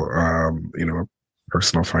 So,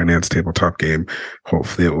 personal finance tabletop game.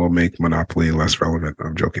 Hopefully it will make Monopoly less relevant.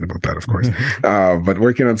 I'm joking about that, of course. But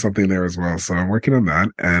working on something there as well. So I'm working on that.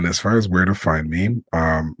 And as far as where to find me,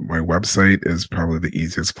 my website is probably the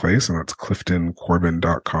easiest place, and that's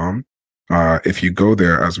cliftoncorbin.com. If you go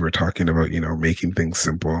there, as we're talking about, making things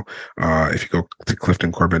simple, if you go to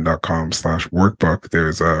cliftoncorbin.com/workbook,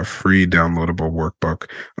 there's a free downloadable workbook,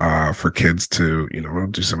 for kids to,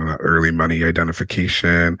 do some of that early money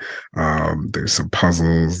identification. There's some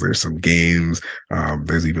puzzles, there's some games.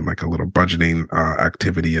 There's even like a little budgeting,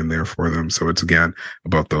 activity in there for them. So it's again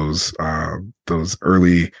about those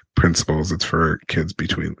early principles. It's for kids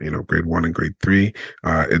between, grade 1 and grade 3.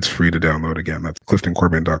 It's free to download. Again, that's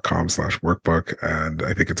cliftoncorbin.com/workbook. And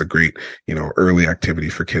I think it's a great, early activity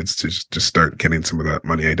for kids to just start getting some of that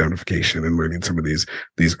money identification and learning some of these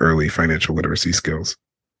early financial literacy skills.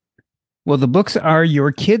 Well, the books are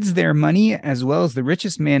Your Kids, Their Money, as well as The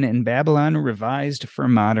Richest Man in Babylon, revised for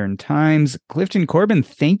modern times. Clifton Corbin,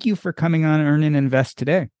 thank you for coming on Earn and Invest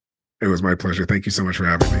today. It was my pleasure. Thank you so much for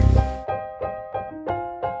having me.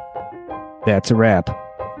 That's a wrap.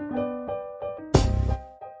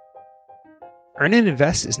 Earn and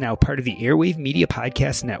Invest is now part of the Airwave Media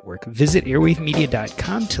Podcast Network. Visit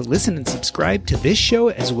airwavemedia.com to listen and subscribe to this show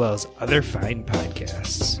as well as other fine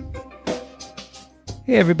podcasts.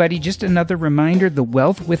 Hey everybody, just another reminder, the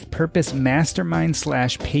Wealth with Purpose Mastermind /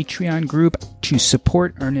 Patreon group to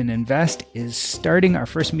support Earn and Invest is starting. Our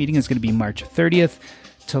first meeting is going to be March 30th.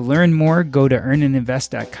 To learn more, go to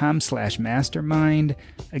earnandinvest.com/mastermind.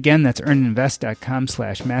 Again, that's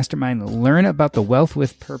earnandinvest.com/mastermind. Learn about the Wealth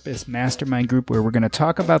with Purpose Mastermind group, where we're going to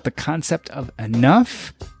talk about the concept of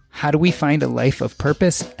enough. How do we find a life of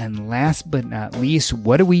purpose? And last but not least,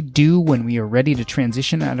 what do we do when we are ready to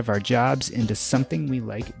transition out of our jobs into something we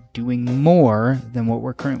like doing more than what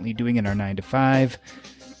we're currently doing in our 9-to-5?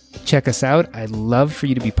 Check us out. I'd love for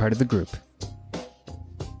you to be part of the group.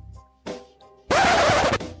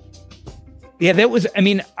 Yeah,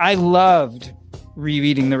 I loved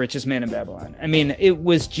rereading The Richest Man in Babylon. It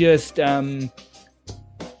was just, it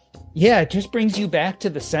just brings you back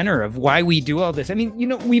to the center of why we do all this.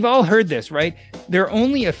 We've all heard this, right? There are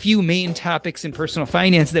only a few main topics in personal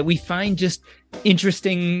finance that we find just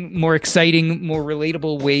interesting, more exciting, more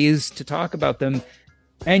relatable ways to talk about them.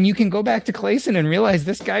 And you can go back to Clayson and realize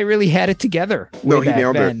this guy really had it together. No, he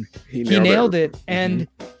nailed it. He nailed it. And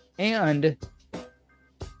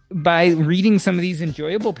by reading some of these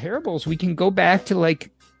enjoyable parables, we can go back to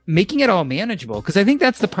making it all manageable. Because I think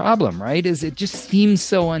that's the problem, right? Is it just seems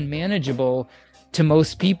so unmanageable to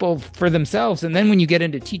most people for themselves. And then when you get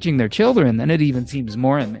into teaching their children, then it even seems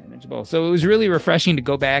more unmanageable. So it was really refreshing to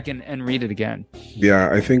go back and read it again. Yeah,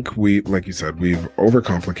 I think like you said, we've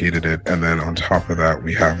overcomplicated it. And then on top of that,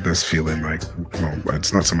 we have this feeling like, well,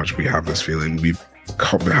 it's not so much we have this feeling, we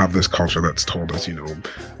have this culture that's told us,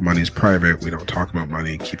 money's private. We don't talk about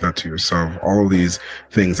money. Keep that to yourself. All of these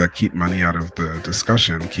things that keep money out of the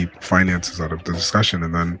discussion, keep finances out of the discussion.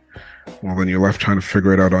 And then, well, then you're left trying to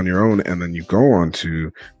figure it out on your own. And then you go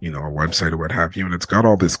onto, a website or what have you, and it's got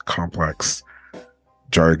all this complex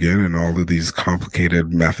jargon and all of these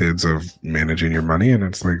complicated methods of managing your money. And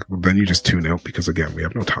it's like, well, then you just tune out because, again, we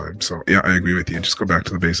have no time. So yeah, I agree with you. Just go back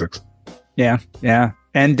to the basics. Yeah.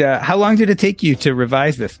 And how long did it take you to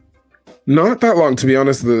revise this? Not that long, to be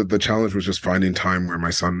honest. The challenge was just finding time where my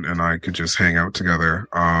son and I could just hang out together.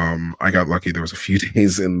 I got lucky. There was a few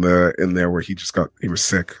days in there where he was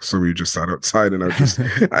sick, so we just sat outside, and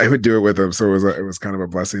I would do it with him. So it was kind of a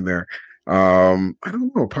blessing there. I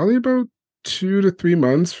don't know, probably about 2 to 3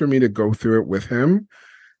 months for me to go through it with him,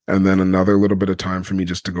 and then another little bit of time for me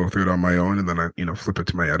just to go through it on my own, and then I flip it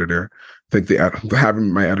to my editor. I think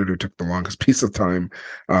having my editor took the longest piece of time,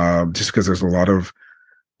 just because there's a lot of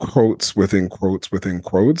quotes within quotes within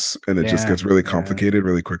quotes, and it just gets really complicated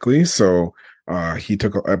really quickly. So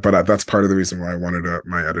but that's part of the reason why I wanted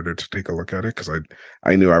my editor to take a look at it, because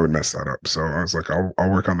I knew I would mess that up. So I was like, I'll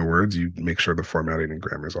work on the words. You make sure the formatting and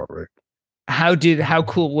grammar is all right. How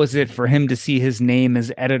cool was it for him to see his name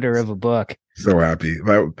as editor of a book? So happy.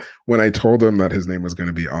 When I told him that his name was going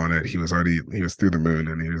to be on it, he was through the moon,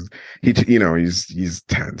 and he's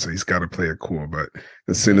 10, so he's got to play it cool. But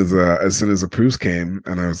as soon as the proofs came,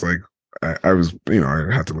 and I was like, I was,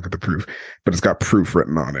 I had to look at the proof, but it's got proof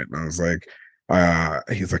written on it, and I was like,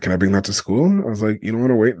 he's like, can I bring that to school? I was like, you don't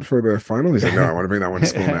want to wait for the final? He's like, no, I want to bring that one to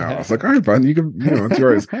school now. I was like, all right, bud, you can, it's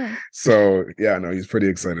yours. So yeah, no, he's pretty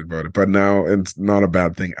excited about it. But now it's not a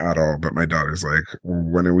bad thing at all. But my daughter's like,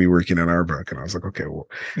 when are we working on our book? And I was like, okay, well,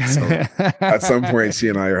 so at some point she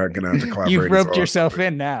and I are going to have to collaborate. You've roped yourself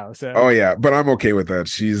in now. So. Oh yeah, but I'm okay with that.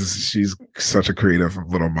 She's such a creative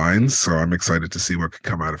little mind. So I'm excited to see what could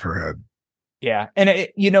come out of her head. Yeah. And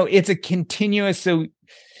it's a continuous, so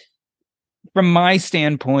from my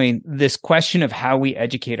standpoint, this question of how we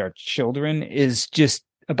educate our children is just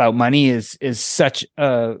about money is such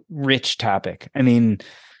a rich topic. I mean,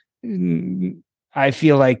 I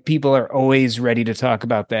feel like people are always ready to talk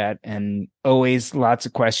about that, and always lots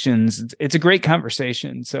of questions. It's a great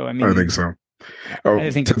conversation. So, I mean, I think so.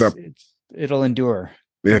 I think it'll endure.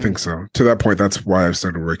 Yeah, I think so. To that point, that's why I've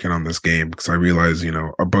started working on this game, because I realize,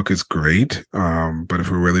 a book is great. But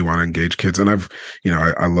if we really want to engage kids, and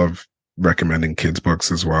I love recommending kids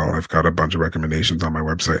books as well. I've got a bunch of recommendations on my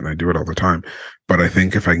website, and I do it all the time. But I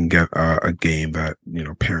think if I can get a game that,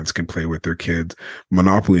 parents can play with their kids,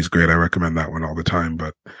 Monopoly is great. I recommend that one all the time.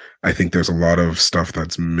 But I think there's a lot of stuff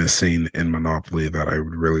that's missing in Monopoly that I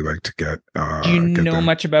would really like to get. Do you know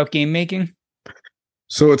much about game making?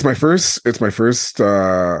 So it's my first at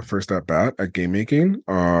bat at game making.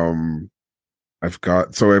 I've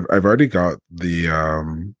already got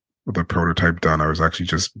the prototype done. I was actually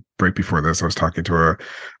just right before this, I was talking to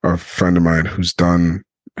a friend of mine who's done,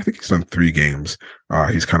 I think he's done 3 games.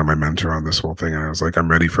 He's kind of my mentor on this whole thing. And I was like,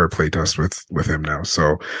 I'm ready for a playtest with him now.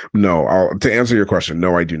 So no, to answer your question,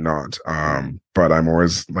 no, I do not. But I'm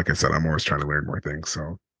always, like I said, I'm always trying to learn more things.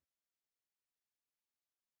 So.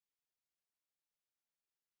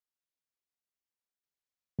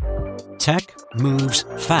 Tech moves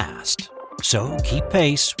fast. So keep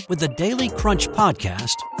pace with the Daily Crunch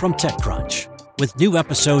podcast from TechCrunch. With new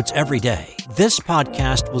episodes every day, this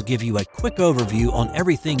podcast will give you a quick overview on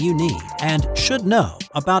everything you need and should know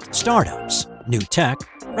about startups, new tech,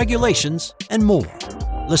 regulations, and more.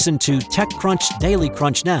 Listen to TechCrunch Daily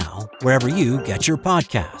Crunch now, wherever you get your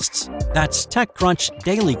podcasts. That's TechCrunch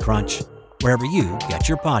Daily Crunch, wherever you get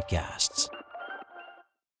your podcasts.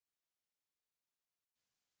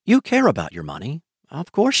 You care about your money.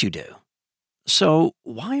 Of course you do. So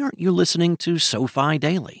why aren't you listening to SoFi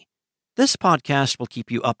Daily? This podcast will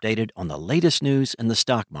keep you updated on the latest news in the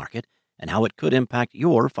stock market and how it could impact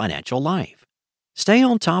your financial life. Stay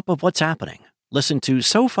on top of what's happening. Listen to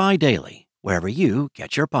SoFi Daily wherever you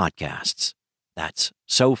get your podcasts. That's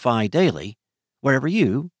SoFi Daily wherever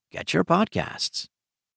you get your podcasts.